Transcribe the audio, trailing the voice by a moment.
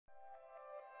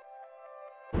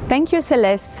Thank you,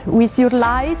 SLS. With your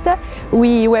light,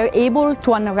 we were able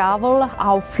to unravel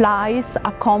how flies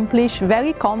accomplish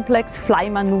very complex fly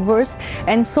maneuvers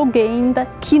and so gained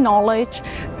key knowledge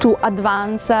to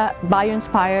advance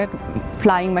bio-inspired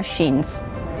flying machines.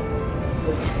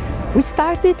 We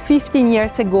started 15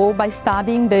 years ago by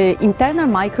studying the internal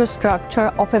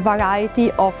microstructure of a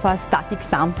variety of static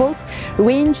samples,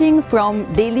 ranging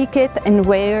from delicate and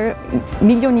rare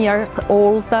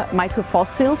million-year-old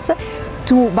microfossils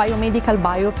to biomedical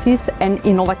biopsies and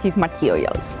innovative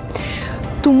materials.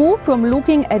 To move from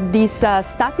looking at these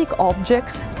static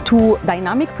objects to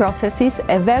dynamic processes,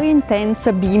 a very intense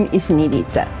beam is needed.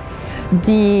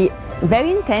 The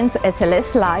very intense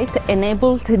SLS light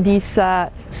enabled this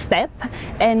step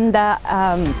and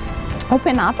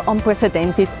open up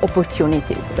unprecedented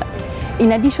opportunities.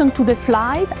 In addition to the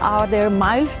flight, other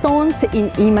milestones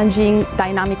in imaging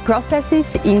dynamic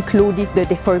processes included the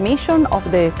deformation of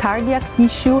the cardiac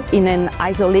tissue in an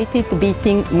isolated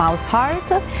beating mouse heart,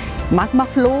 magma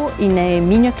flow in a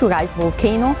miniaturized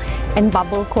volcano, and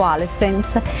bubble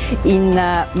coalescence in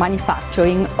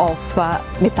manufacturing of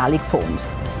metallic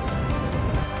foams.